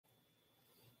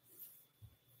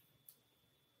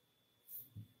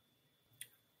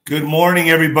Good morning,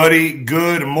 everybody.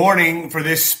 Good morning for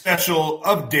this special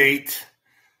update.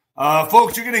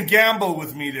 Folks, you're going to gamble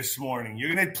with me this morning.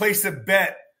 You're going to place a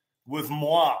bet with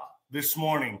moi this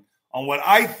morning on what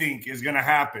I think is going to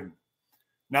happen.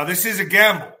 Now, this is a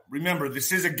gamble. Remember,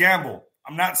 this is a gamble.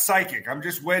 I'm not psychic. I'm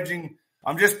just placing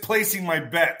my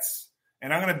bets.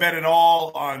 And I'm going to bet it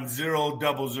all on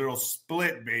 0-0-0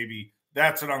 split, baby.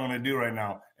 That's what I'm going to do right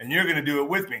now. And you're going to do it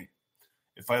with me.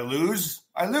 If I lose,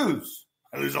 I lose.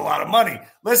 I lose a lot of money.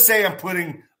 Let's say I'm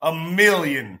putting $1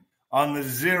 million on the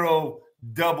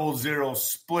 0-0-0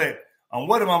 split on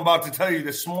what I'm about to tell you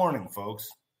this morning, folks.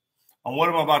 On what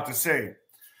I'm about to say.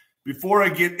 Before I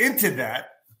get into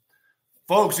that,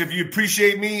 folks, if you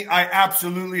appreciate me, I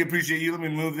absolutely appreciate you. Let me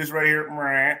move this right here.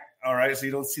 All right, so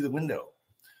you don't see the window.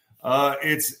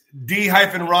 It's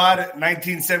D-Rod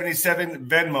 1977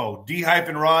 Venmo. D-Rod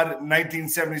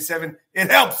 1977. It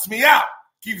helps me out.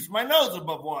 Keeps my nose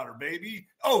above water, baby.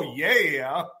 Oh,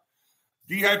 yeah.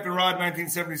 D-Rod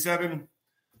 1977.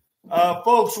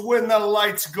 Folks, when the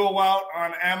lights go out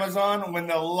on Amazon,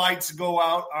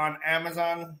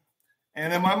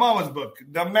 and in my mama's book,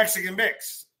 The Mexican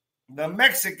Mix.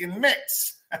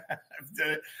 I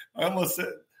almost said,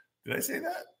 did I say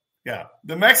that? Yeah.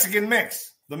 The Mexican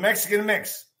Mix.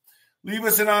 Leave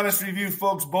us an honest review,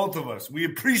 folks, both of us. We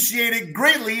appreciate it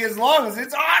greatly as long as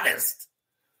it's honest.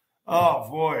 Oh,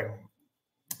 boy.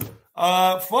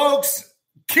 Folks,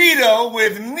 keto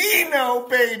with Nino,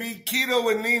 baby. Keto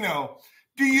with Nino.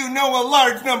 Do you know a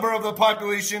large number of the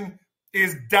population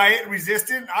is diet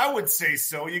resistant? I would say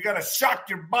so. You got to shock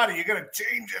your body. You got to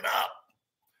change it up.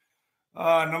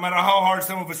 No matter how hard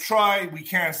some of us try, we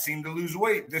can't seem to lose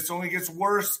weight. This only gets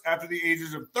worse after the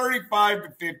ages of 35 to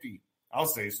 50. I'll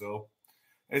say so.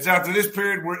 It's after this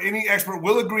period where any expert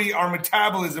will agree our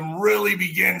metabolism really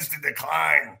begins to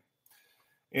decline.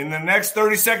 In the next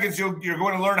 30 seconds, you're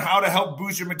going to learn how to help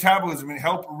boost your metabolism and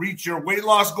help reach your weight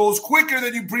loss goals quicker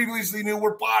than you previously knew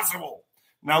were possible.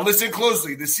 Now, listen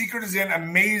closely. The secret is in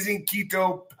amazing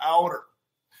keto powder.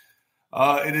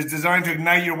 It is designed to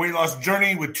ignite your weight loss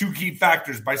journey with two key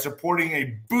factors by supporting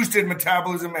a boosted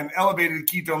metabolism and elevated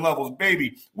ketone levels.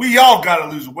 Baby, we all got to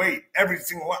lose weight. Every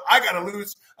single one. I got to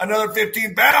lose another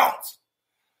 15 pounds.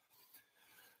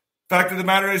 Fact of the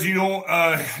matter is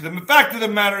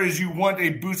you want a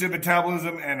boosted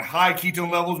metabolism and high ketone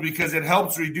levels because it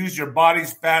helps reduce your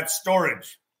body's fat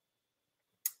storage.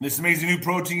 This amazing new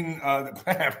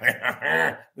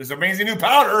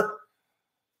powder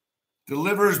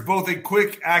delivers both a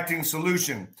quick-acting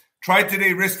solution. Try it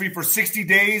today risk-free for 60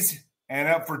 days and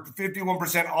up for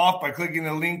 51% off by clicking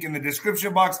the link in the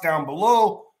description box down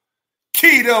below.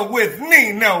 Keto with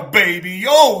Nino, baby.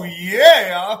 Oh,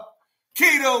 yeah.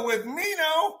 Keto with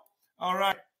Nino. All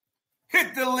right.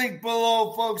 Hit the link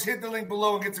below, folks. Hit the link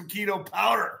below and get some keto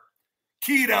powder.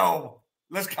 Keto.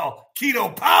 Let's call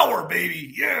keto power,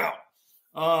 baby. Yeah.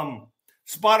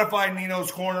 Spotify,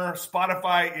 Nino's Corner.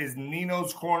 Spotify is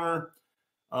Nino's Corner.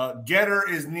 Getter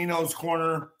is Nino's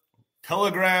Corner.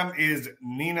 Telegram is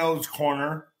Nino's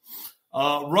Corner.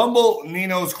 Rumble,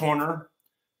 Nino's Corner.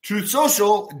 Truth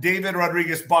Social, David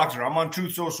Rodriguez Boxer. I'm on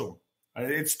Truth Social.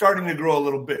 It's starting to grow a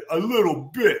little bit.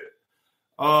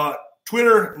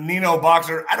 Twitter, Nino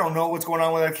Boxer. I don't know what's going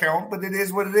on with that account, but it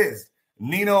is what it is.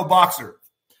 Nino Boxer.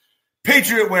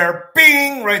 Patriot Wear,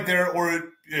 bing, right there, or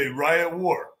Riot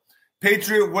War.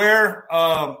 Patriot Wear,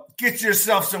 get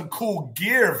yourself some cool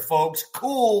gear, folks.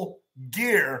 Cool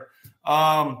gear.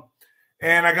 And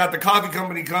I got the coffee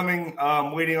company coming.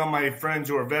 I'm waiting on my friends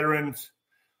who are veterans,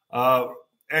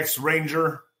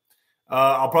 ex-Ranger.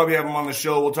 I'll probably have them on the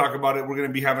show. We'll talk about it. We're going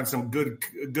to be having some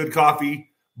good coffee.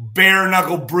 Bare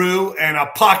knuckle brew and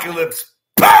apocalypse.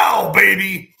 Pow,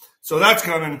 baby. So that's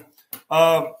coming.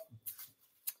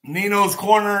 Nino's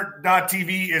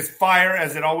Corner.tv is fire,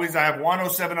 as it always. I have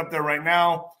 107 up there right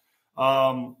now.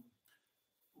 Robert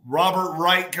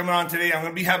Wright coming on today. I'm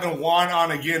going to be having Juan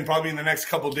on again probably in the next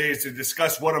couple of days to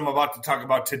discuss what I'm about to talk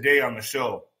about today on the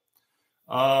show.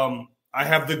 I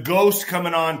have the Ghost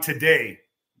coming on today.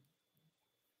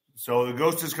 So the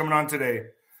Ghost is coming on today.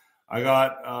 I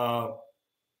got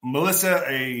Melissa,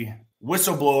 a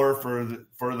whistleblower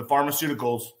for the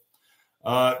pharmaceuticals.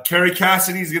 Carrie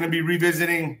Cassidy is going to be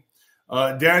revisiting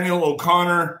Daniel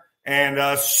O'Connor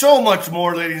and so much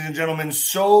more, ladies and gentlemen,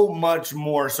 so much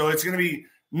more. So it's going to be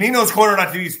Nino's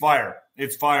Corner.tv is fire.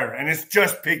 It's fire, and it's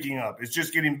just picking up. It's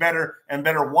just getting better and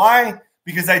better. Why?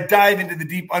 Because I dive into the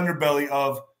deep underbelly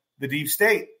of the deep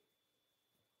state.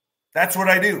 That's what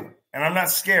I do. And I'm not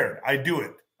scared. I do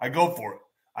it. I go for it.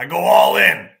 I go all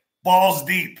in. Balls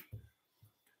deep.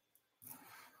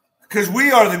 Because we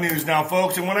are the news now,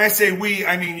 folks. And when I say we,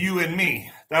 I mean you and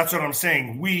me. That's what I'm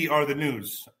saying. We are the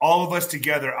news. All of us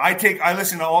together. I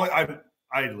listen to all. I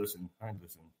listen.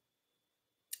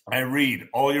 I read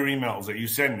all your emails that you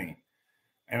send me.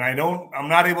 And I'm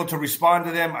not able to respond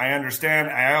to them. I understand.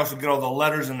 I also get all the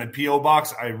letters in the P.O.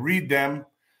 box. I read them.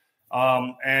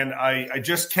 And I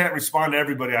just can't respond to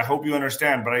everybody. I hope you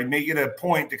understand. But I make it a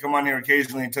point to come on here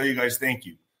occasionally and tell you guys thank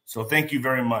you. So thank you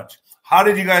very much. How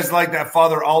did you guys like that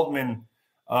Father Altman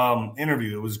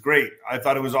interview? It was great. I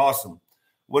thought it was awesome.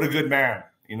 What a good man.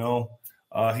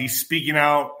 He's speaking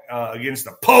out against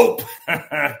the Pope,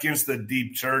 against the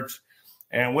deep church.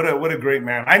 And what a great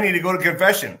man. I need to go to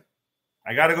confession.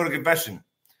 I got to go to confession.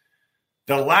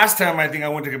 The last time I think I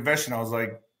went to confession, I was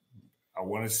like, I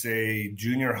want to say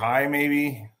junior high,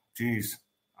 maybe. Jeez,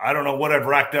 I don't know what I've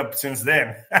racked up since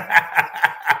then.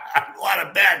 A lot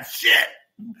of bad shit.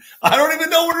 I don't even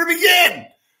know where to begin.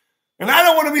 And I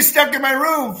don't want to be stuck in my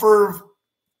room for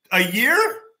a year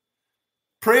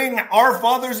praying Our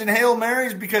Fathers and Hail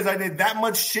Marys because I did that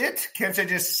much shit. Can't I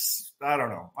just, I don't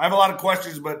know. I have a lot of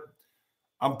questions, but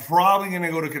I'm probably going to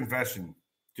go to confession.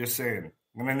 Just saying.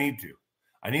 I'm going to need to.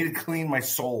 I need to clean my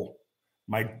soul.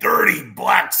 My dirty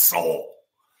black soul.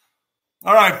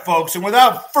 All right, folks. And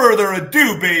without further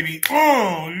ado, baby.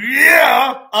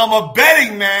 Yeah. I'm a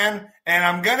betting man. And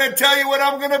I'm going to tell you what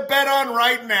I'm going to bet on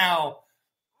right now.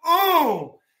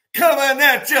 Coming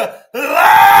at you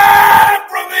live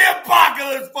from the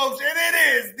apocalypse, folks. And it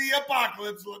is the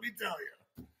apocalypse, let me tell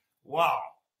you. Wow.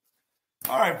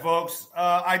 All right, folks.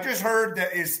 I just heard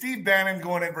that is Steve Bannon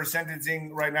going in for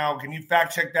sentencing right now. Can you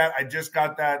fact check that? I just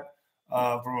got that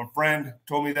from a friend.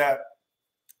 Told me that.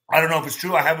 I don't know if it's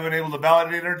true. I haven't been able to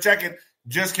validate it or check it.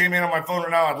 Just came in on my phone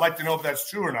right now. I'd like to know if that's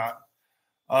true or not.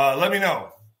 Let me know.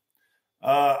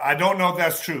 I don't know if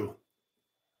that's true.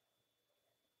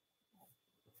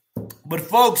 But,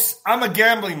 folks, I'm a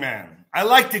gambling man. I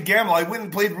like to gamble. I went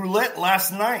and played roulette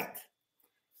last night.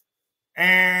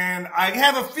 And I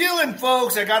have a feeling,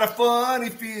 folks, I got a funny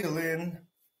feeling.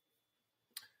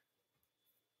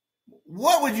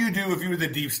 What would you do if you were the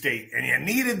deep state and you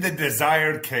needed the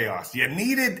desired chaos? You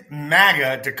needed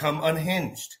MAGA to come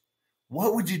unhinged.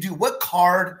 What would you do? What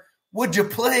card would you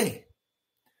play?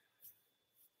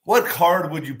 What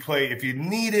card would you play if you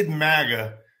needed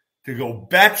MAGA to go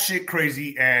batshit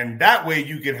crazy, and that way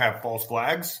you could have false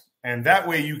flags, and that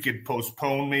way you could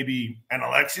postpone maybe an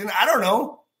election? I don't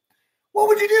know. What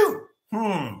would you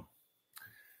do?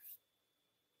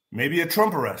 Maybe a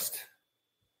Trump arrest.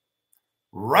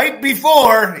 Right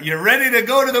before you're ready to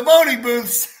go to the voting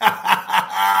booths.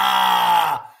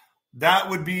 That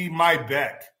would be my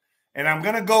bet. And I'm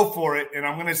going to go for it, and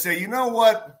I'm going to say, you know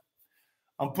what?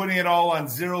 I'm putting it all on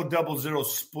 0-0-0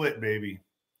 split, baby.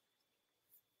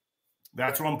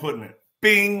 That's where I'm putting it.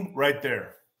 Bing, right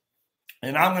there.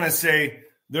 And I'm going to say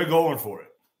they're going for it.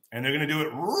 And they're going to do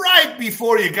it right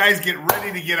before you guys get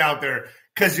ready to get out there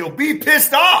because you'll be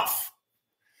pissed off.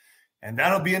 And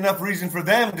that'll be enough reason for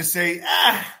them to say,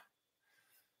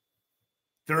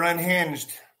 they're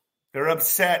unhinged. They're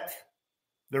upset.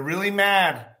 They're really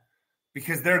mad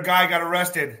because their guy got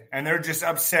arrested and they're just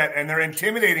upset and they're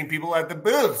intimidating people at the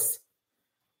booths.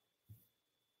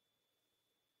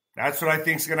 That's what I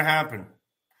think is going to happen.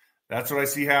 That's what I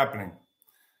see happening.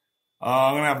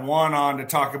 I'm going to have Juan on to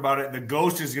talk about it. The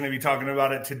Ghost is going to be talking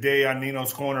about it today on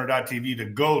ninoscorner.tv. The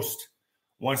Ghost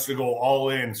wants to go all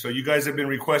in. So you guys have been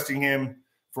requesting him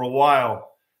for a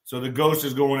while. So the Ghost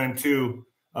is going in too.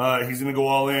 He's going to go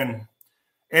all in.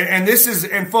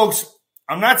 And folks,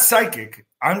 I'm not psychic.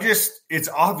 It's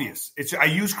obvious. I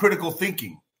use critical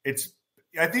thinking.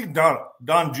 I think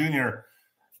Don Jr.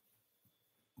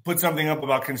 put something up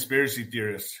about conspiracy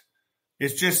theorists.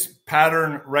 It's just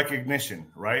pattern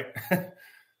recognition, right?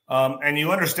 And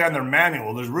you understand their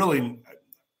manual. There's really,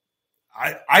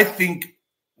 I think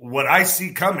what I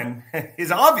see coming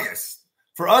is obvious.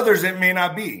 For others, it may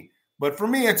not be. But for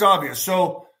me, it's obvious.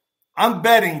 So I'm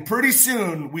betting pretty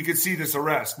soon we could see this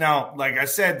arrest. Now, like I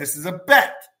said, this is a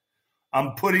bet.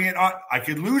 I'm putting it on. I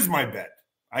could lose my bet.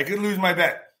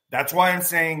 That's why I'm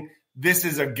saying this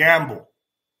is a gamble.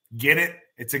 Get it?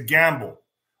 It's a gamble.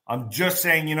 I'm just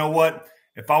saying, you know what?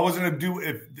 If I wasn't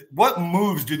to what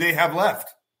moves do they have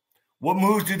left? What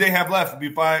moves do they have left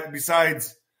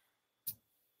besides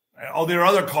all their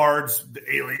other cards, the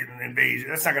alien invasion?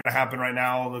 That's not going to happen right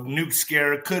now. The nuke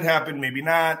scare could happen, maybe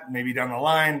not, maybe down the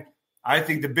line. I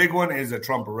think the big one is a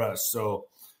Trump arrest. So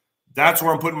that's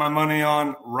where I'm putting my money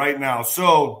on right now.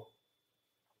 So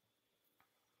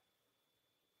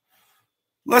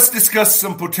let's discuss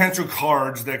some potential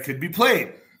cards that could be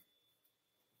played.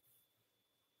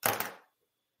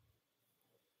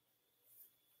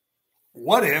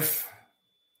 What if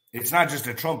it's not just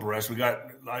a Trump arrest.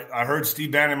 I heard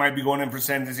Steve Bannon might be going in for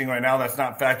sentencing right now. That's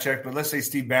not fact checked, but let's say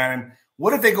Steve Bannon.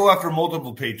 What if they go after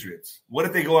multiple patriots? What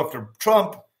if they go after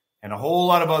Trump and a whole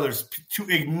lot of others to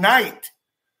ignite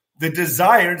the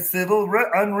desired civil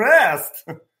unrest?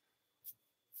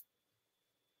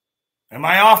 Am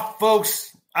I off,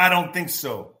 folks? I don't think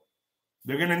so.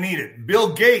 They're going to need it.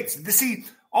 Bill Gates. See,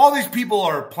 all these people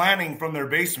are planning from their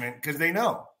basement because they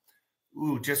know.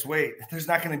 Ooh, just wait. There's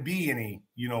not going to be any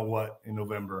you-know-what in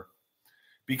November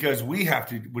because we're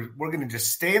going to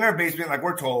just stay in our basement like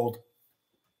we're told.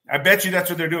 I bet you that's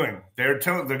what they're doing. They're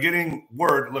getting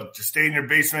word, look, just stay in your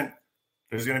basement.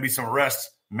 There's going to be some arrests.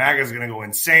 MAGA's going to go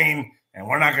insane, and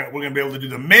we're going to be able to do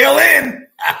the mail-in.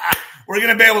 We're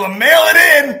going to be able to mail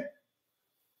it in.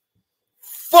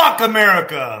 Fuck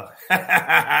America.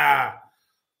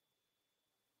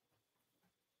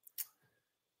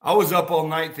 I was up all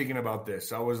night thinking about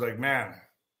this. I was like, man,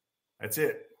 that's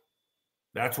it.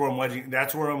 That's where I'm wedging.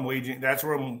 That's where I'm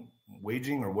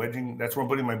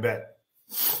putting my bet.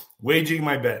 Waging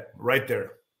my bet right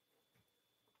there.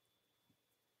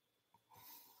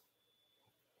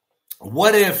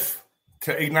 What if,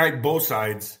 to ignite both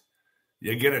sides,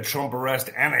 you get a Trump arrest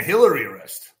and a Hillary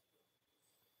arrest?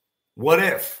 What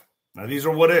if? Now, these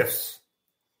are what ifs.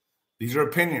 These are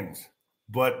opinions.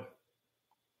 But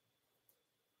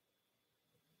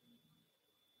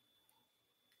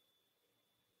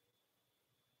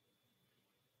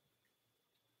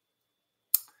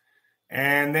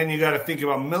and then you got to think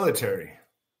about military.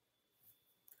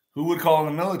 Who would call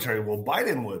in the military? Well,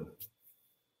 Biden would.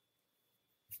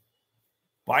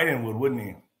 Biden would, wouldn't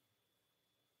he?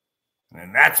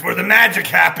 And that's where the magic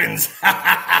happens.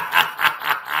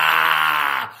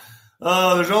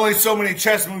 Oh, there's only so many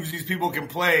chess moves these people can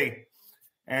play.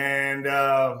 And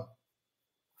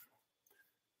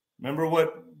remember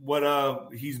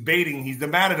what he's baiting. He's the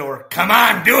matador. Come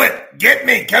on, do it. Get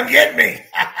me. Come get me.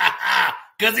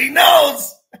 Because he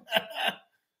knows.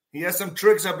 He has some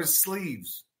tricks up his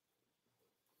sleeves.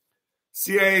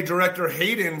 CIA Director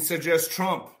Hayden suggests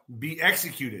Trump be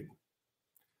executed.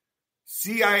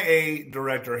 CIA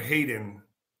Director Hayden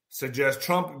suggests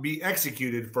Trump be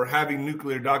executed for having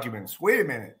nuclear documents. Wait a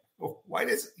minute.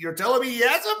 You're telling me he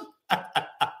has them?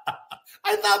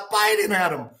 I thought Biden had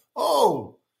them.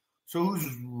 Oh, so who's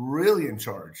really in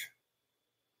charge?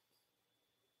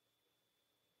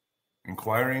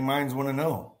 Inquiring minds want to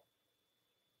know.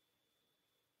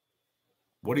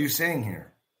 What are you saying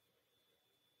here?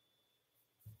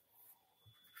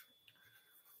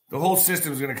 The whole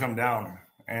system is going to come down.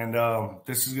 And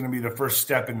this is going to be the first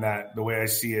step in that, the way I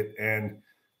see it. And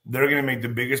they're going to make the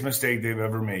biggest mistake they've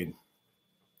ever made.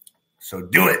 So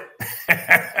do it.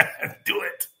 Do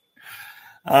it.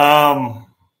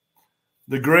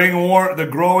 The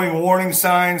growing warning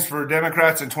signs for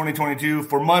Democrats in 2022.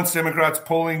 For months, Democrats'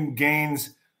 polling gains,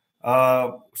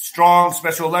 strong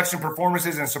special election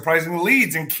performances, and surprising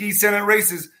leads in key Senate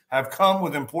races have come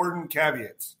with important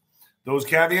caveats. Those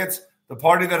caveats: the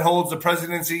party that holds the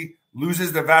presidency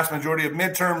loses the vast majority of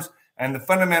midterms, and the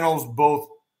fundamentals, both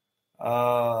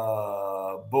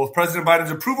President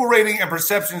Biden's approval rating and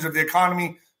perceptions of the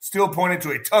economy, still pointed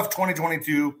to a tough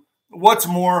 2022. What's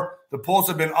more, the polls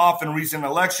have been off in recent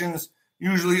elections,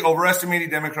 usually overestimating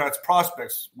Democrats'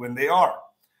 prospects when they are.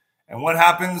 And what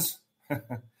happens?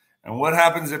 And what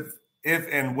happens if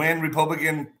and when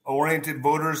Republican-oriented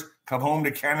voters come home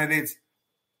to candidates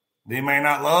they may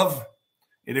not love?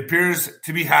 It appears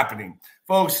to be happening.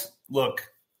 Folks, look,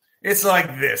 it's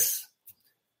like this.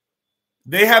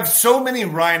 They have so many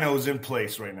rhinos in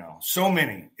place right now. So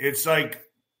many. It's like,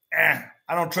 I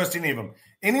don't trust any of them.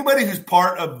 Anybody who's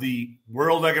part of the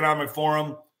World Economic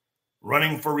Forum,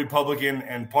 running for Republican,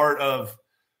 and part of,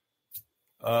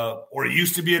 or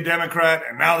used to be a Democrat,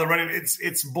 and now they're running,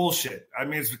 it's bullshit. I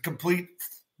mean, it's complete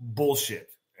bullshit.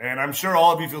 And I'm sure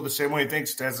all of you feel the same way.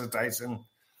 Thanks, Tessa Tyson.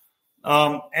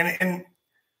 And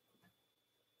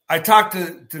I talked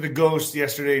to the ghost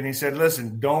yesterday, and he said,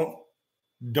 listen, don't.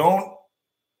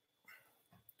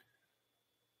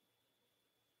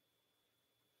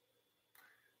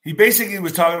 He basically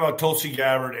was talking about Tulsi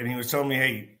Gabbard, and he was telling me,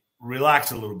 hey,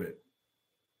 relax a little bit.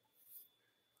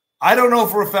 I don't know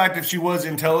for a fact if she was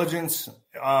intelligence.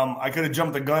 I could have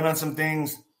jumped the gun on some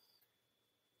things.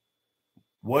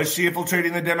 Was she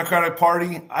infiltrating the Democratic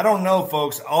Party? I don't know,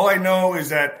 folks. All I know is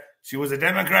that she was a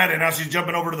Democrat, and now she's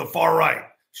jumping over to the far right.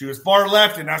 She was far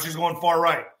left, and now she's going far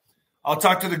right. I'll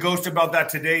talk to the ghost about that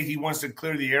today. He wants to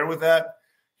clear the air with that.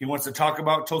 He wants to talk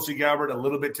about Tulsi Gabbard a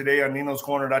little bit today on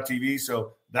ninoscorner.tv,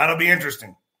 so that'll be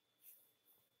interesting.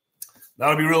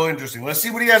 That'll be real interesting. Let's see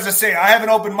what he has to say. I have an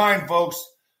open mind, folks.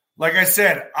 Like I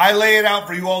said, I lay it out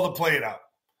for you all to play it out.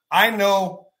 I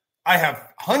know I have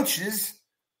hunches,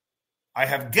 I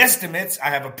have guesstimates,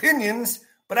 I have opinions,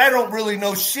 but I don't really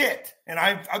know shit. And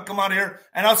I'll come out here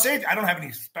and I'll say I don't have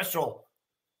any special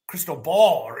crystal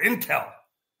ball or intel.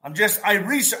 I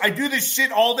do this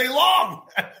shit all day long.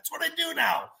 That's what I do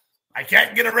now. I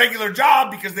can't get a regular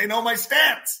job because they know my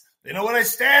stance. They know what I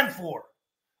stand for.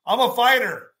 I'm a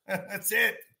fighter. That's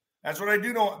it. That's what I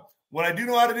do know. What I do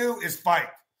know how to do is fight.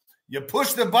 You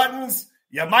push the buttons,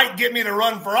 you might get me to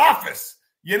run for office.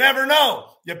 You never know.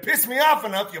 You piss me off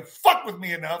enough, you fuck with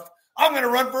me enough, I'm going to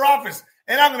run for office.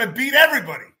 And I'm going to beat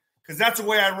everybody because that's the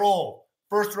way I roll.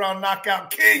 First round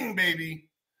knockout king, baby.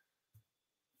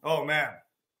 Oh, man.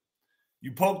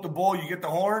 You poke the bull, you get the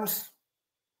horns.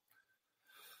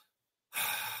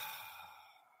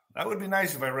 That would be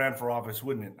nice if I ran for office,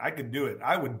 wouldn't it? I could do it.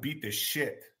 I would beat the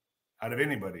shit out of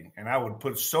anybody, and I would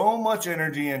put so much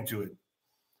energy into it.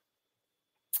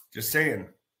 Just saying.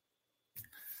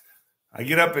 I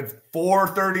get up at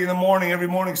 4:30 in the morning every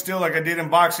morning still like I did in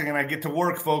boxing, and I get to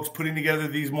work, folks, putting together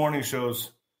these morning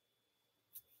shows.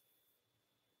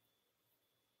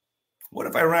 What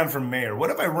if I ran for mayor? What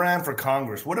if I ran for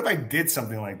Congress? What if I did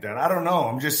something like that? I don't know.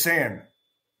 I'm just saying.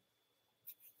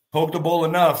 Poke the bull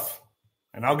enough,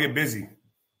 and I'll get busy.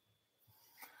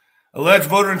 Alleged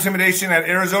voter intimidation at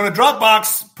Arizona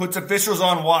Dropbox puts officials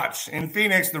on watch. In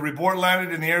Phoenix, the report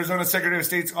landed in the Arizona Secretary of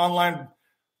State's online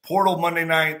portal Monday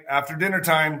night after dinner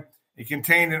time. It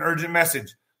contained an urgent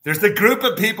message. There's a group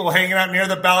of people hanging out near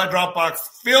the ballot drop box,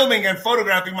 filming and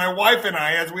photographing my wife and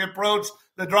I as we approach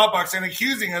the drop box and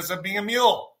accusing us of being a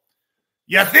mule.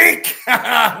 You think?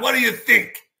 What do you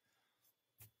think?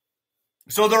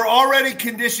 So they're already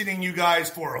conditioning you guys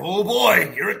for, oh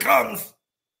boy, here it comes.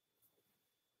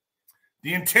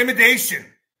 The intimidation,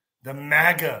 the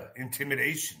MAGA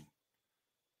intimidation.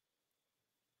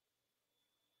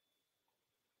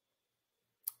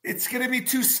 It's going to be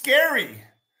too scary.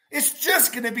 It's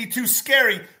just going to be too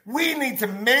scary. We need to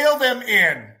mail them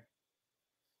in.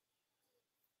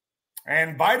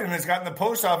 And Biden has gotten the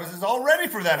post offices all ready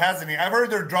for that, hasn't he? I've heard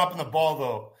they're dropping the ball,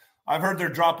 though. I've heard they're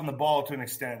dropping the ball to an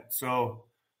extent. So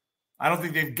I don't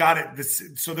think they've got it.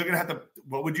 So they're going to have to,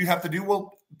 what would you have to do?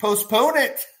 Well, postpone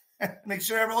it. Make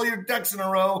sure you have all your ducks in a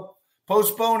row.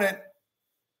 Postpone it.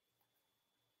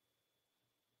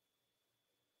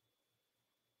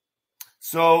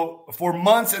 So for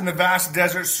months in the vast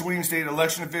desert swing state,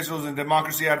 election officials and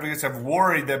democracy advocates have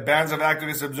worried that bands of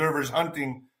activist observers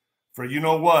hunting for you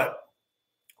know what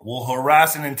will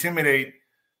harass and intimidate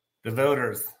the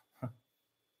voters.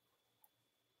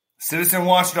 Citizen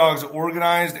watchdogs,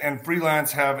 organized and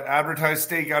freelance, have advertised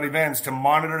stakeout events to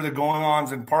monitor the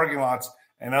going-ons in parking lots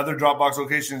and other Dropbox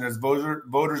locations as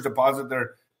voters deposit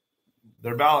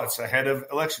their ballots ahead of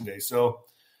Election Day. So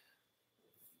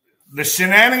the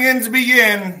shenanigans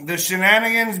begin. The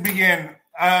shenanigans begin.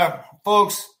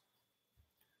 Folks,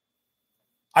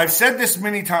 I've said this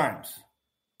many times.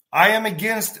 I am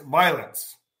against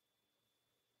violence.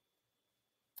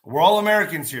 We're all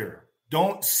Americans here.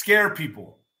 Don't scare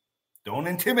people. Don't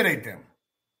intimidate them.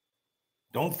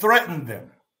 Don't threaten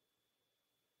them.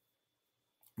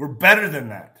 We're better than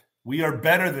that. We are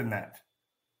better than that.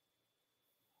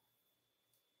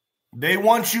 They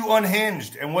want you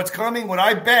unhinged. And what's coming, when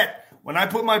I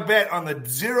put my bet on the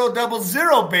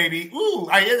 000, baby. Ooh,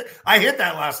 I hit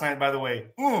that last night, by the way.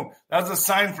 That was a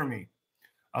sign for me.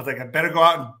 I was like, I better go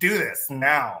out and do this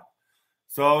now.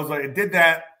 So I was like, I did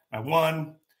that. I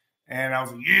won. And I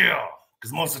was like, yeah,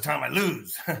 because most of the time I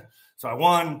lose. So I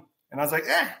won. And I was like,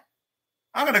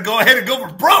 I'm going to go ahead and go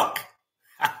for broke.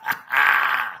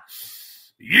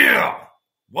 Yeah.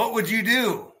 What would you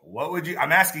do?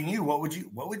 I'm asking you, what would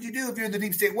you do if you're the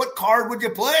deep state? What card would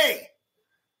you play?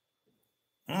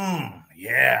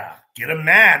 Yeah. Get them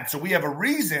mad. So we have a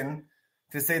reason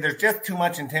to say there's just too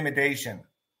much intimidation.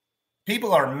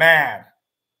 People are mad.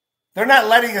 They're not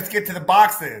letting us get to the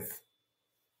boxes.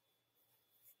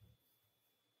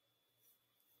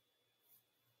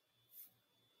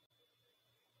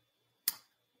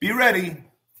 Be ready.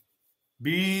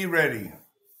 Be ready.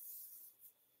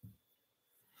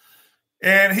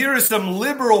 And here is some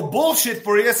liberal bullshit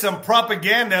for you, some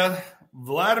propaganda.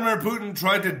 Vladimir Putin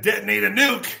tried to detonate a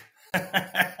nuke.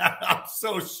 I'm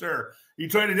so sure. He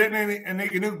tried to detonate a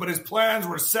nuke, but his plans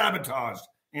were sabotaged,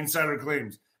 insider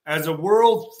claims. As the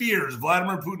world fears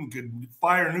Vladimir Putin could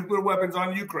fire nuclear weapons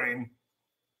on Ukraine,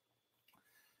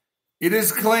 it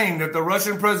is claimed that the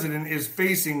Russian president is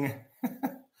facing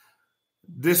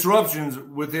disruptions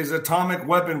with his atomic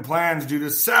weapon plans due to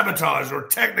sabotage or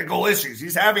technical issues.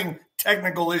 He's having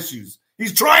technical issues.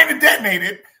 He's trying to detonate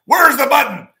it. Where's the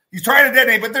button? He's trying to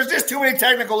detonate, but there's just too many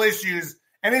technical issues,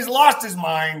 and he's lost his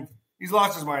mind.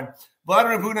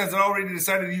 Vladimir Putin has already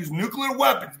decided to use nuclear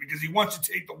weapons because he wants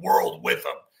to take the world with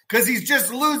him because he's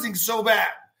just losing so bad.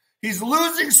 He's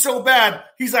losing so bad.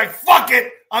 He's like, fuck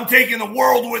it. I'm taking the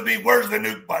world with me. Where's the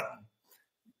nuke button?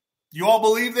 You all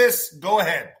believe this? Go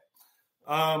ahead.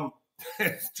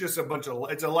 It's just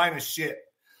it's a line of shit.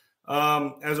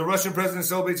 As the Russian president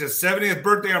celebrates his 70th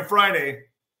birthday on Friday,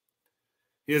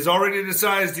 he's already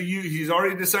decided to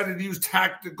use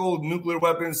tactical nuclear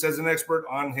weapons, says an expert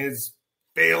on his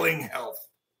failing health.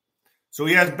 So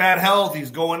he has bad health.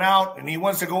 He's going out, and he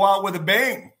wants to go out with a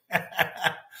bang.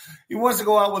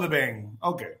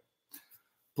 Okay.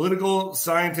 Political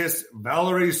scientist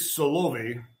Valery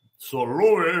Solovey,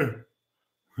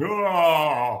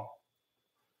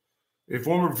 a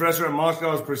former professor at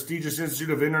Moscow's prestigious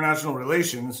Institute of International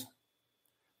Relations,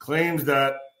 claims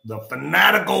that the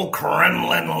fanatical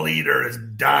Kremlin leader is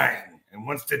dying and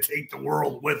wants to take the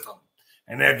world with him.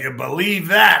 And if you believe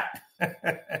that,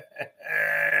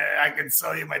 I can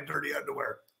sell you my dirty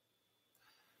underwear.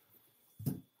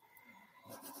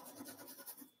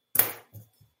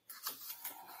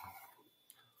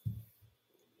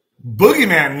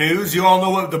 Boogeyman news. You all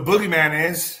know what the boogeyman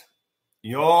is.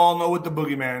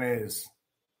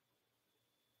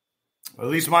 At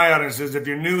least my audience says, if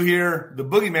you're new here, the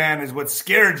boogeyman is what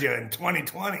scared you in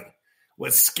 2020.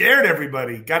 What scared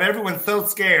everybody. Got everyone so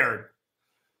scared.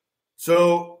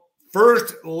 So,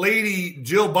 First Lady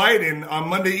Jill Biden on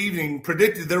Monday evening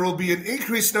predicted there will be an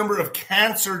increased number of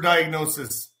cancer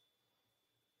diagnoses.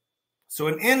 So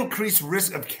an increased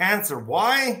risk of cancer.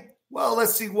 Why? Well,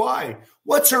 let's see why.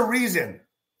 What's her reason?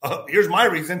 Here's my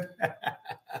reason.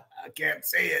 I can't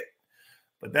say it,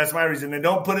 but that's my reason. And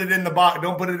don't put it in the box.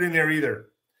 Don't put it in there either.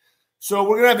 So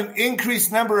we're going to have an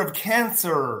increased number of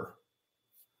cancer.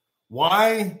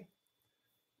 Why?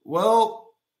 Well,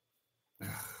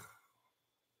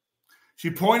 she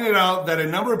pointed out that a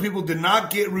number of people did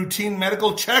not get routine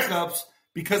medical checkups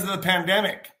because of the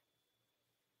pandemic.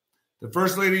 The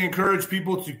First Lady encouraged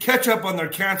people to catch up on their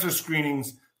cancer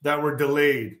screenings that were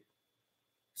delayed.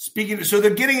 So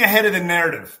they're getting ahead of the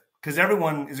narrative because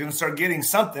everyone is going to start getting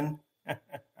something.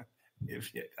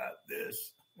 If you got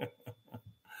this.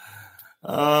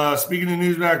 Speaking of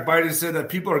Newsmax, Biden said that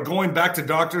people are going back to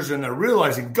doctors and they're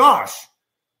realizing, gosh,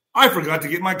 I forgot to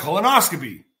get my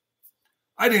colonoscopy.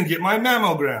 I didn't get my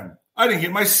mammogram. I didn't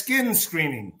get my skin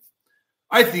screening.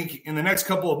 I think in the next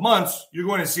couple of months, you're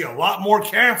going to see a lot more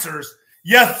cancers.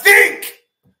 You think?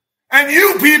 And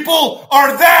you people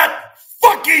are that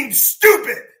fucking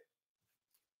stupid.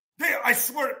 I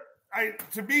swear,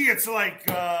 to me, it's like,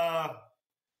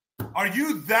 are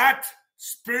you that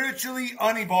spiritually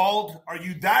unevolved? Are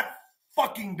you that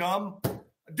fucking dumb?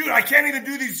 Dude, I can't even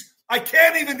do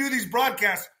these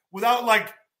broadcasts without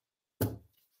like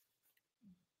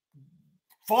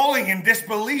falling in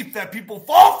disbelief that people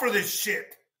fall for this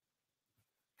shit.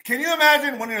 Can you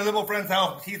imagine one of your liberal friends,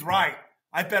 oh, he's right.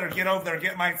 I better get over there and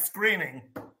get my screening.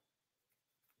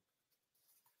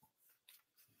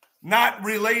 Not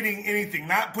relating anything,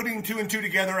 not putting 2 and 2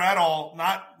 together at all.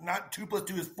 Not 2 plus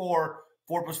 2 is 4,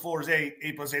 4 plus 4 is 8,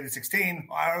 8 plus 8 is 16.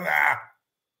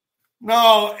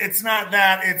 No, it's not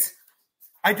that. It's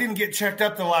I didn't get checked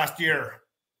up the last year.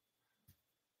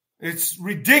 It's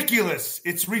ridiculous.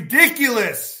 It's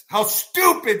ridiculous how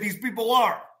stupid these people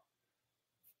are.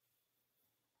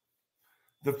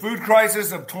 The food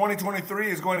crisis of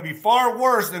 2023 is going to be far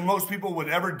worse than most people would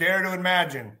ever dare to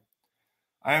imagine.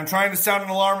 I am trying to sound an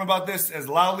alarm about this as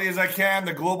loudly as I can.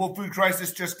 The global food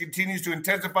crisis just continues to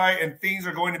intensify and things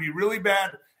are going to be really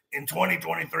bad in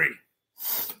 2023.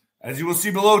 As you will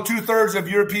see below, 2/3 of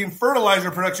European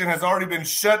fertilizer production has already been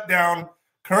shut down.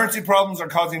 Currency problems are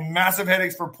causing massive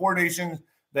headaches for poor nations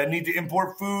that need to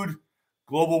import food.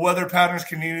 Global weather patterns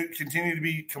continue to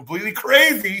be completely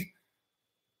crazy.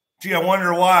 Gee, I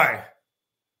wonder why.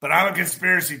 But I'm a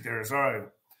conspiracy theorist, all right.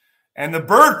 And the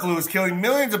bird flu is killing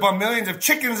millions upon millions of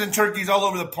chickens and turkeys all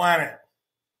over the planet.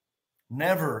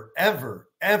 Never, ever,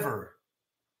 ever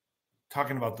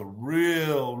talking about the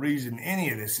real reason any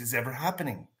of this is ever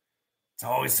happening. It's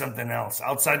always something else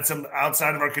outside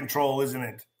of our control, isn't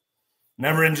it?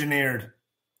 Never engineered.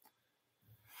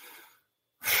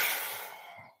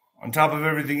 On top of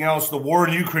everything else, the war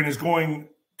in Ukraine is going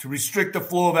to restrict the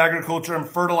flow of agriculture and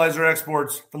fertilizer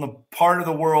exports from the part of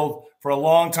the world for a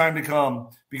long time to come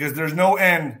because there's no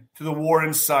end to the war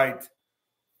in sight.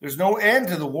 There's no end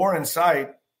to the war in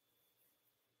sight.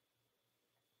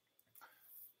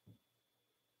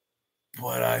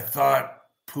 But I thought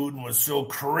Putin was so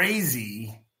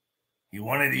crazy. He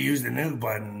wanted to use the nuke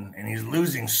button, and he's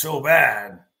losing so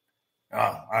bad.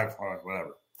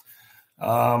 Whatever.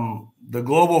 The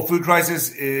global food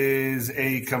crisis is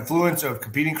a confluence of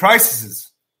competing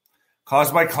crises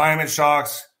caused by climate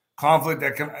shocks, conflict.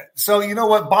 So you know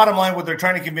what? Bottom line, what they're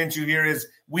trying to convince you here is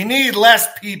we need less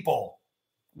people.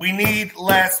 We need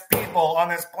less people on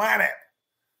this planet.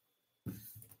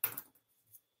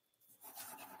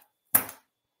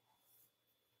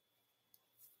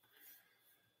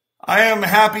 I am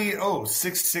happy.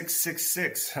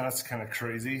 6666. That's kind of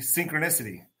crazy.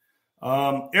 Synchronicity.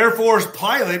 Air Force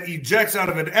pilot ejects out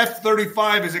of an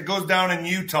F-35 as it goes down in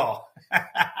Utah.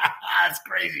 That's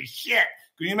crazy shit.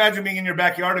 Can you imagine being in your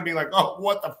backyard and being like, oh,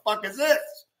 what the fuck is this?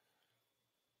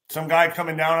 Some guy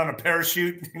coming down on a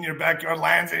parachute in your backyard,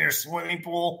 lands in your swimming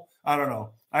pool. I don't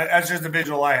know. That's just the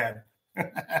visual I had.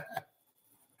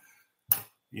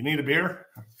 You need a beer?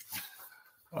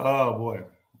 Oh, boy.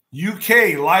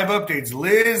 UK live updates.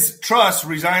 Liz Truss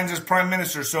resigns as prime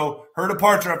minister. So her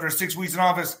departure after 6 weeks in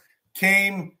office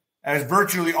came as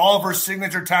virtually all of her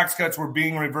signature tax cuts were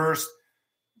being reversed.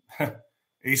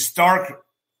 A stark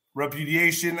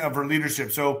repudiation of her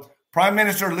leadership. So Prime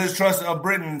Minister Liz Truss of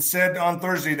Britain said on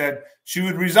Thursday that she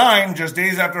would resign just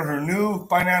days after her new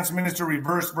finance minister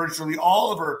reversed virtually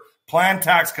all of her planned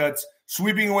tax cuts,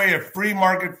 sweeping away a free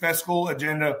market fiscal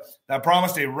agenda that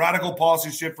promised a radical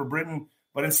policy shift for Britain,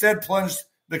 but instead plunged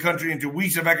the country into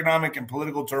weeks of economic and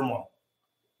political turmoil.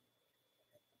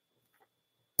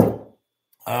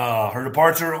 Her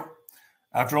departure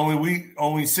after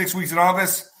only 6 weeks in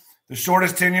office, the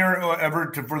shortest tenure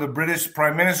ever for the British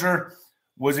Prime Minister,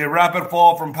 was a rapid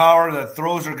fall from power that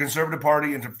throws her Conservative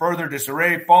Party into further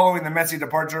disarray following the messy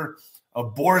departure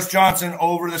of Boris Johnson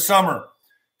over the summer.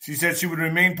 She said she would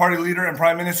remain party leader and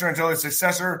prime minister until a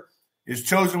successor is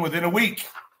chosen within a week.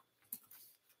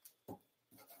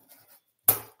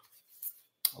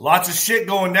 Lots of shit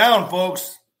going down,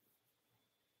 folks.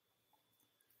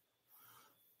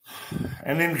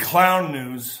 And then clown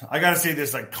news. I got to say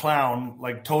this like clown,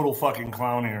 like total fucking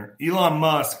clown here. Elon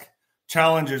Musk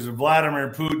challenges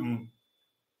Vladimir Putin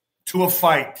to a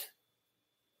fight.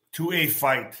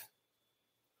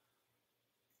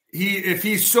 If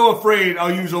he's so afraid,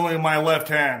 I'll use only my left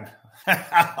hand.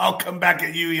 I'll come back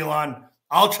at you, Elon.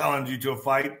 I'll challenge you to a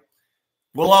fight.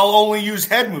 Well, I'll only use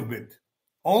head movement.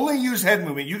 Only use head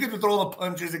movement. You get to throw the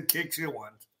punches and kicks you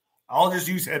want. I'll just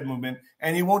use head movement,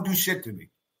 and you won't do shit to me.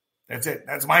 That's it.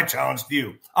 That's my challenge to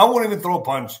you. I won't even throw a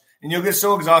punch, and you'll get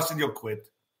so exhausted you'll quit.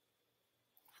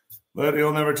 But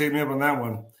he'll never take me up on that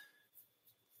one.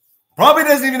 Probably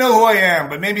doesn't even know who I am,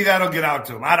 but maybe that'll get out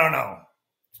to him. I don't know.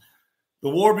 The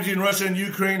war between Russia and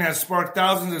Ukraine has sparked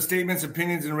thousands of statements,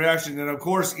 opinions, and reactions. And, of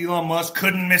course, Elon Musk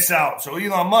couldn't miss out. So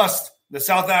Elon Musk, the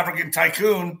South African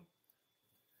tycoon,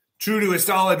 true to his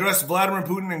style, addressed Vladimir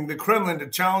Putin and the Kremlin to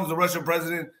challenge the Russian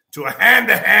president to a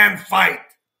hand-to-hand fight,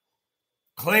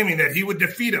 claiming that he would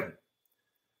defeat him.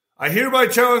 I hereby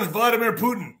challenge Vladimir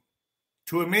Putin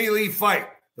to a melee fight.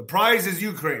 The prize is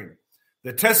Ukraine.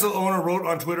 The Tesla owner wrote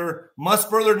on Twitter. Musk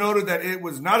further noted that it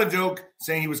was not a joke,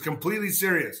 saying he was completely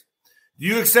serious. Do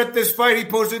you accept this fight? He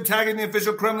posted, tagging the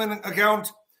official Kremlin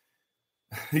account.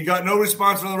 He got no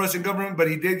response from the Russian government, but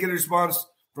he did get a response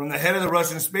from the head of the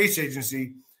Russian space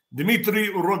agency, Dmitry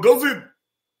Rogozin.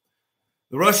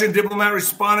 The Russian diplomat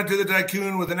responded to the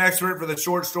tycoon with an excerpt for the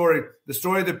short story, The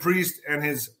Story of the Priest and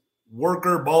His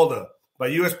Worker Balda, by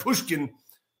U.S. Pushkin,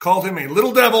 called him a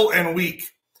little devil and weak.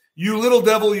 You little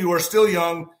devil, you are still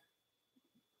young.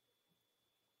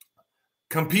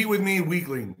 Compete with me,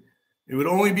 weakling. It would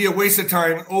only be a waste of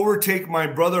time. Overtake my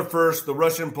brother first, the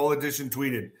Russian politician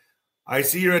tweeted. I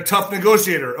see you're a tough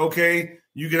negotiator. Okay,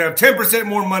 you can have 10%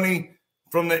 more money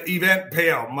from the event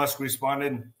payout, Musk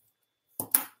responded.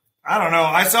 I don't know.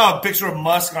 I saw a picture of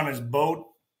Musk on his boat,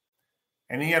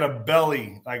 and he had a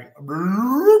belly like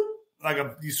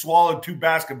he swallowed 2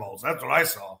 basketballs. That's what I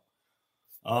saw.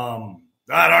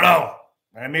 I don't know.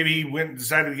 And maybe he went and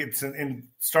decided to get and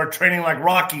start training like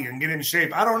Rocky and get in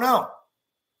shape. I don't know.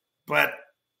 But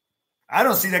I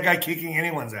don't see that guy kicking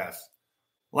anyone's ass.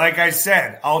 Like I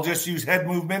said, I'll just use head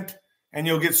movement, and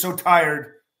you'll get so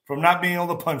tired from not being able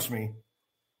to punch me.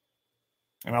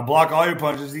 And I'll block all your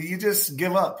punches. You just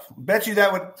give up. Bet you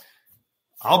that would.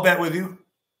 I'll bet with you.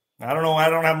 I don't know. I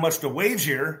don't have much to wage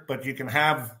here, but you can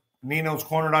have Nino's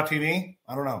Corner.tv.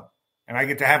 I don't know. And I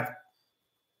get to have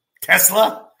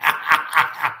Tesla.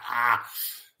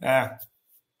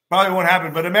 Probably won't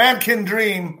happen, but a man can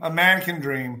dream. A man can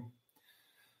dream.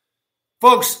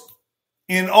 Folks,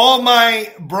 in all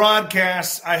my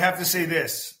broadcasts, I have to say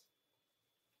this.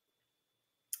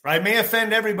 I may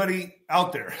offend everybody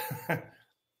out there.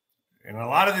 And a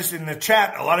lot of this in the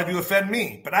chat, a lot of you offend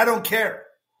me, but I don't care.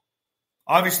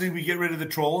 Obviously, we get rid of the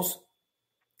trolls.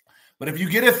 But if you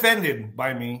get offended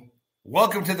by me,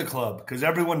 welcome to the club, because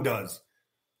everyone does.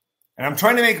 And I'm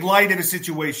trying to make light of the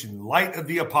situation, light of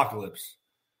the apocalypse,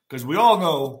 because we all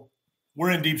know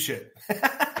we're in deep shit.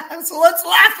 So let's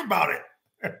laugh about it.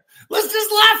 Let's just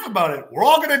laugh about it. We're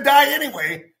all going to die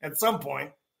anyway at some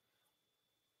point.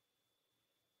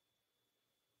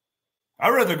 I'd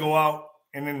rather go out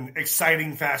in an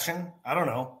exciting fashion. I don't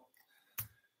know.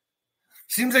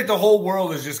 Seems like the whole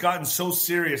world has just gotten so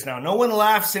serious now. No one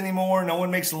laughs anymore. No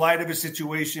one makes light of a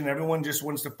situation. Everyone just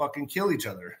wants to fucking kill each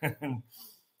other.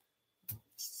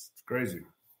 It's crazy.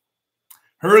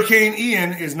 Hurricane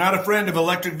Ian is not a friend of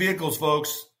electric vehicles,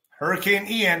 folks. Hurricane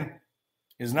Ian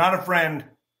is not a friend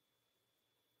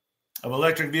of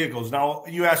electric vehicles. Now,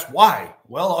 you ask why?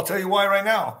 Well, I'll tell you why right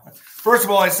now. First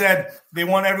of all, I said they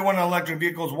want everyone on electric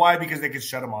vehicles. Why? Because they could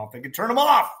shut them off. They could turn them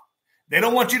off. They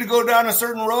don't want you to go down a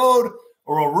certain road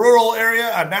or a rural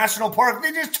area, a national park.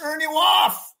 They just turn you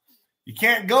off. You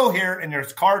can't go here, and your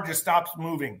car just stops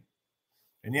moving.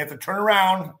 And you have to turn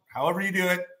around, however you do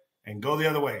it, and go the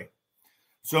other way.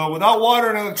 So without water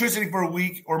and electricity for a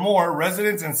week or more,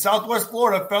 residents in Southwest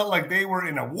Florida felt like they were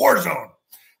in a war zone.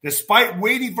 Despite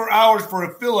waiting for hours for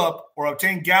a fill-up or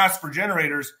obtain gas for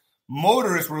generators,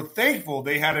 motorists were thankful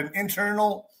they had an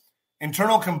internal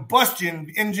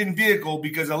combustion engine vehicle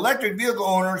because electric vehicle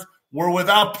owners were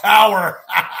without power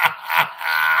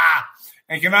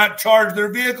and cannot charge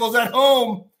their vehicles at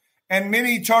home. And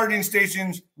many charging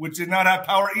stations, which did not have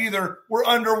power either, were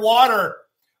underwater.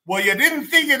 Well, you didn't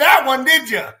think of that one, did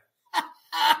you?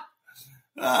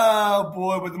 Oh,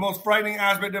 boy. But the most frightening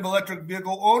aspect of electric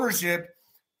vehicle ownership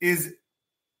is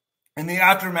in the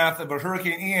aftermath of a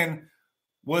Hurricane Ian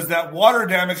was that water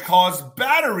damage caused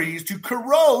batteries to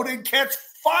corrode and catch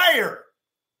fire.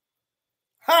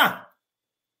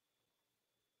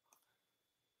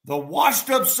 The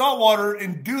washed up saltwater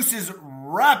induces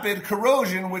rapid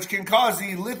corrosion, which can cause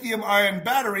the lithium-ion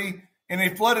battery in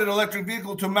a flooded electric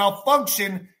vehicle to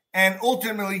malfunction and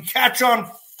ultimately catch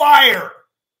on fire.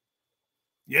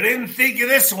 You didn't think of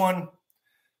this one.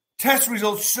 Test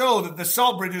results show that the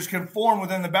salt bridges can form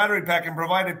within the battery pack and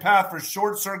provide a path for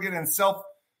short circuit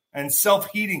and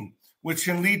self-heating, which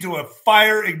can lead to a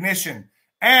fire ignition.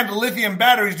 And lithium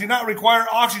batteries do not require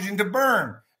oxygen to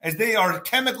burn, as they are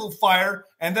chemical fire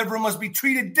and therefore must be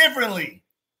treated differently.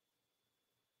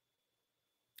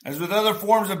 As with other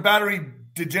forms of battery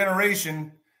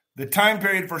degeneration, the time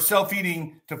period for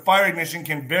self-heating to fire ignition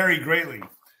can vary greatly.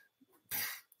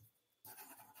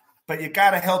 But you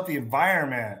got to help the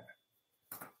environment.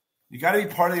 You got to be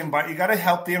part of the environment. You got to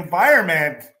help the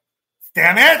environment.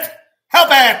 Damn it! Help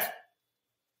it!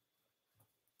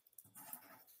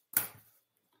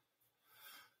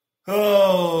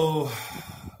 Oh,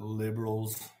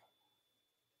 liberals.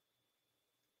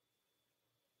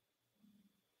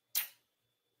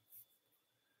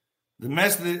 The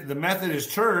Methodist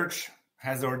Church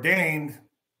has ordained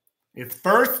its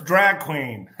first drag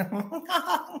queen.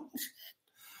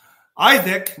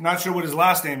 Isaac, not sure what his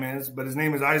last name is, but his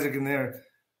name is Isaac in there.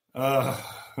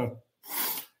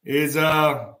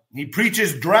 He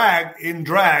preaches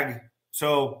drag.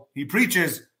 So he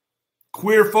preaches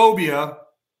queer phobia.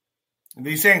 And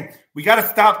he's saying, we got to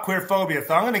stop queer phobia.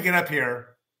 So I'm going to get up here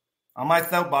on my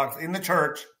soapbox in the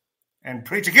church and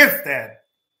preach against that.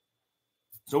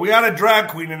 So we got a drag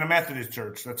queen in the Methodist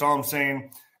Church. That's all I'm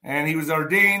saying. And he was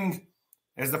ordained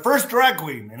as the first drag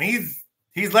queen. And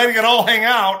he's letting it all hang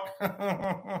out.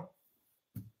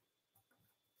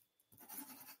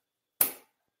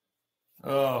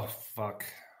 Oh, fuck.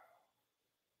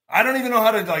 I don't even know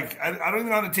how to, I don't even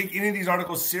know how to take any of these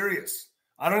articles serious.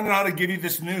 I don't even know how to give you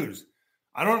this news.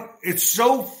 It's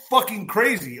so fucking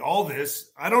crazy, all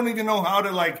this. I don't even know how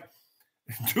to,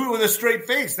 do it with a straight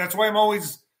face. That's why I'm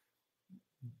always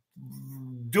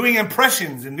doing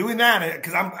impressions and doing that,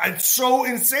 because it's so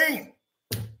insane.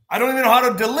 I don't even know how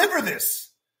to deliver this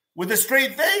with a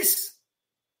straight face.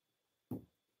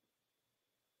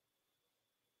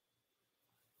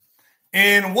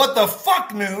 In what the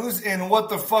fuck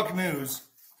news,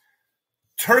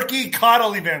 Turkey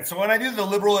coddle event. So when I do the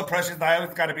liberal impressions, I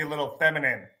always got to be a little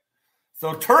feminine.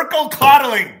 So Turkle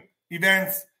coddling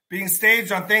events being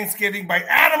staged on Thanksgiving by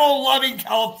animal-loving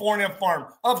California farm.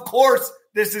 Of course,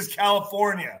 this is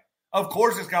California. Of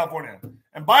course, it's California.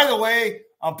 And by the way,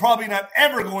 I'm probably not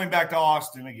ever going back to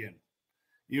Austin again.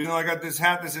 Even though I got this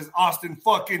hat that says Austin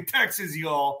fucking Texas,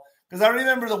 y'all. Because I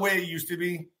remember the way it used to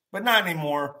be, but not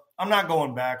anymore. I'm not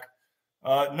going back.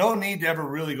 No need to ever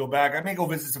really go back. I may go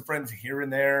visit some friends here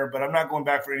and there, but I'm not going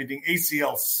back for anything.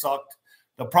 ACL sucked.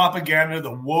 The propaganda,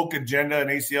 the woke agenda in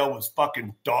ACL was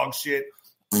fucking dog shit.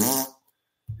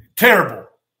 Terrible.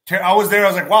 I was there. I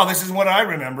was like, wow, this is what I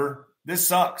remember. This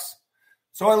sucks.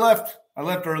 So I left. I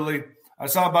left early. I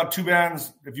saw about 2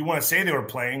 bands, if you want to say they were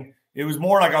playing. It was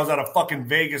more like I was at a fucking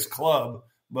Vegas club,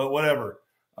 but whatever.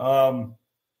 I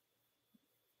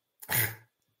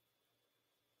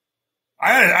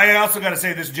also got to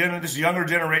say this younger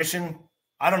generation,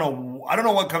 I don't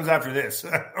know what comes after this.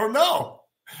 Or no,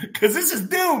 because this is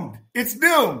doomed. It's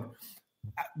doomed.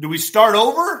 Do we start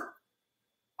over?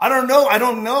 I don't know. I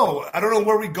don't know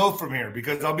where we go from here,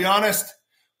 because I'll be honest,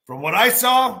 from what I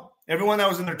saw, everyone that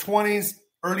was in their 20s,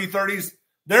 early 30s,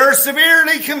 they're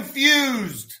severely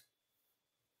confused.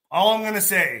 All I'm going to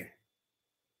say.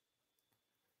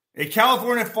 A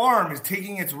California farm is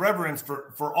taking its reverence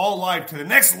for all life to the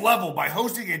next level by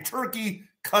hosting a turkey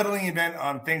cuddling event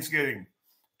on Thanksgiving.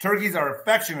 Turkeys are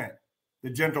affectionate, the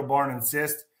Gentle Barn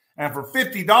insists. And for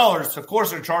 $50, of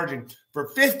course they're charging,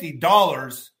 for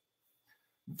 $50,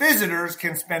 visitors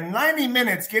can spend 90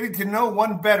 minutes getting to know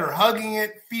one better, hugging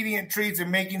it, feeding it treats,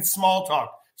 and making small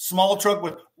talk. Small talk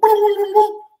with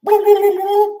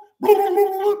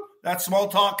that small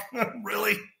talk?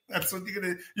 Really? That's what you're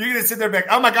gonna sit there and be like,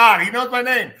 oh my God, he knows my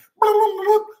name.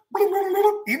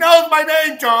 He knows my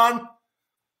name, John.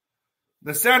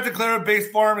 The Santa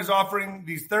Clara-based farm is offering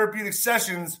these therapeutic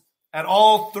sessions at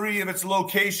all 3 of its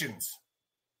locations,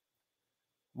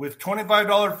 with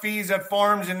 $25 fees at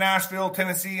farms in Nashville,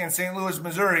 Tennessee, and St. Louis,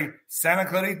 Missouri. Santa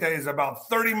Clarita is about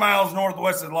 30 miles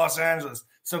northwest of Los Angeles.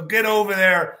 So get over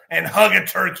there and hug a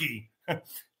turkey.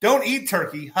 Don't eat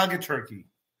turkey, hug a turkey.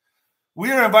 We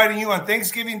are inviting you on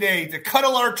Thanksgiving Day to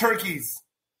cuddle our turkeys,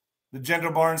 the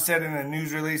Gentle Barn said in a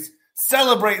news release.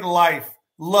 Celebrate life,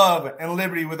 love, and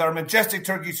liberty with our majestic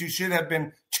turkeys who should have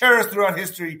been cherished throughout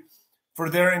history for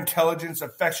their intelligence,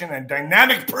 affection, and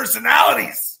dynamic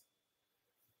personalities.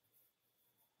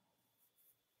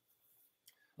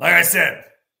 Like I said,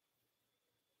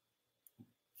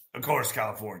 of course,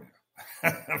 California.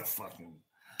 Fucking.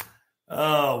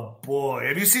 Oh, boy.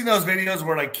 Have you seen those videos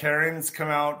where, like, Karens come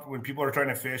out when people are trying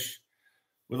to fish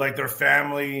with, like, their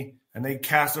family, and they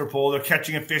cast their pole, they're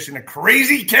catching a fish, and a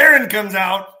crazy Karen comes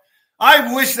out?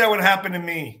 I wish that would happen to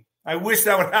me. I wish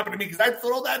that would happen to me, because I'd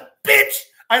throw that bitch.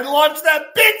 I'd launch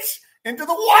that bitch into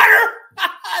the water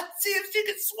and see if she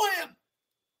can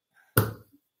swim.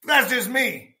 That's just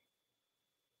me.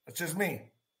 That's just me.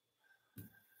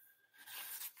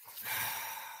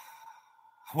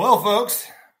 Well, folks,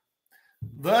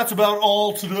 that's about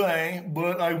all today,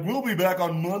 but I will be back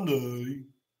on Monday.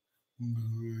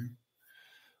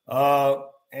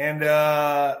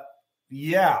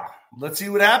 Yeah, let's see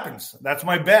what happens. That's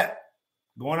my bet.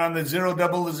 Going on the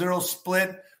 0-0-0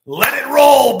 split. Let it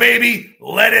roll, baby.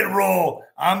 Let it roll.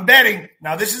 I'm betting.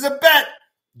 Now, this is a bet.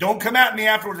 Don't come at me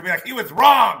afterwards and be like, he was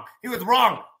wrong. He was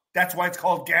wrong. That's why it's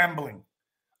called gambling.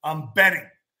 I'm betting.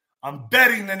 I'm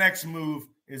betting the next move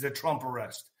is a Trump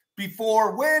arrest.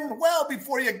 Before when? Well,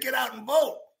 before you get out and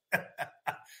vote.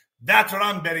 That's what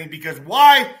I'm betting, because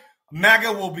why?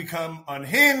 MAGA will become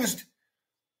unhinged.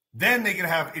 Then they can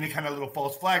have any kind of little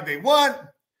false flag they want.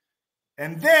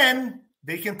 And then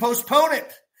they can postpone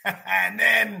it. And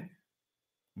then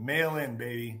mail in,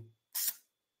 baby.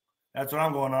 That's what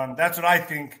I'm going on. That's what I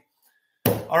think.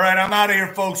 All right, I'm out of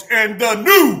here, folks. And the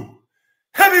new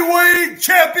heavyweight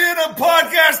champion of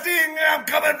podcasting, I'm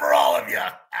coming for all of you.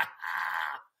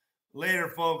 Later,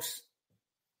 folks.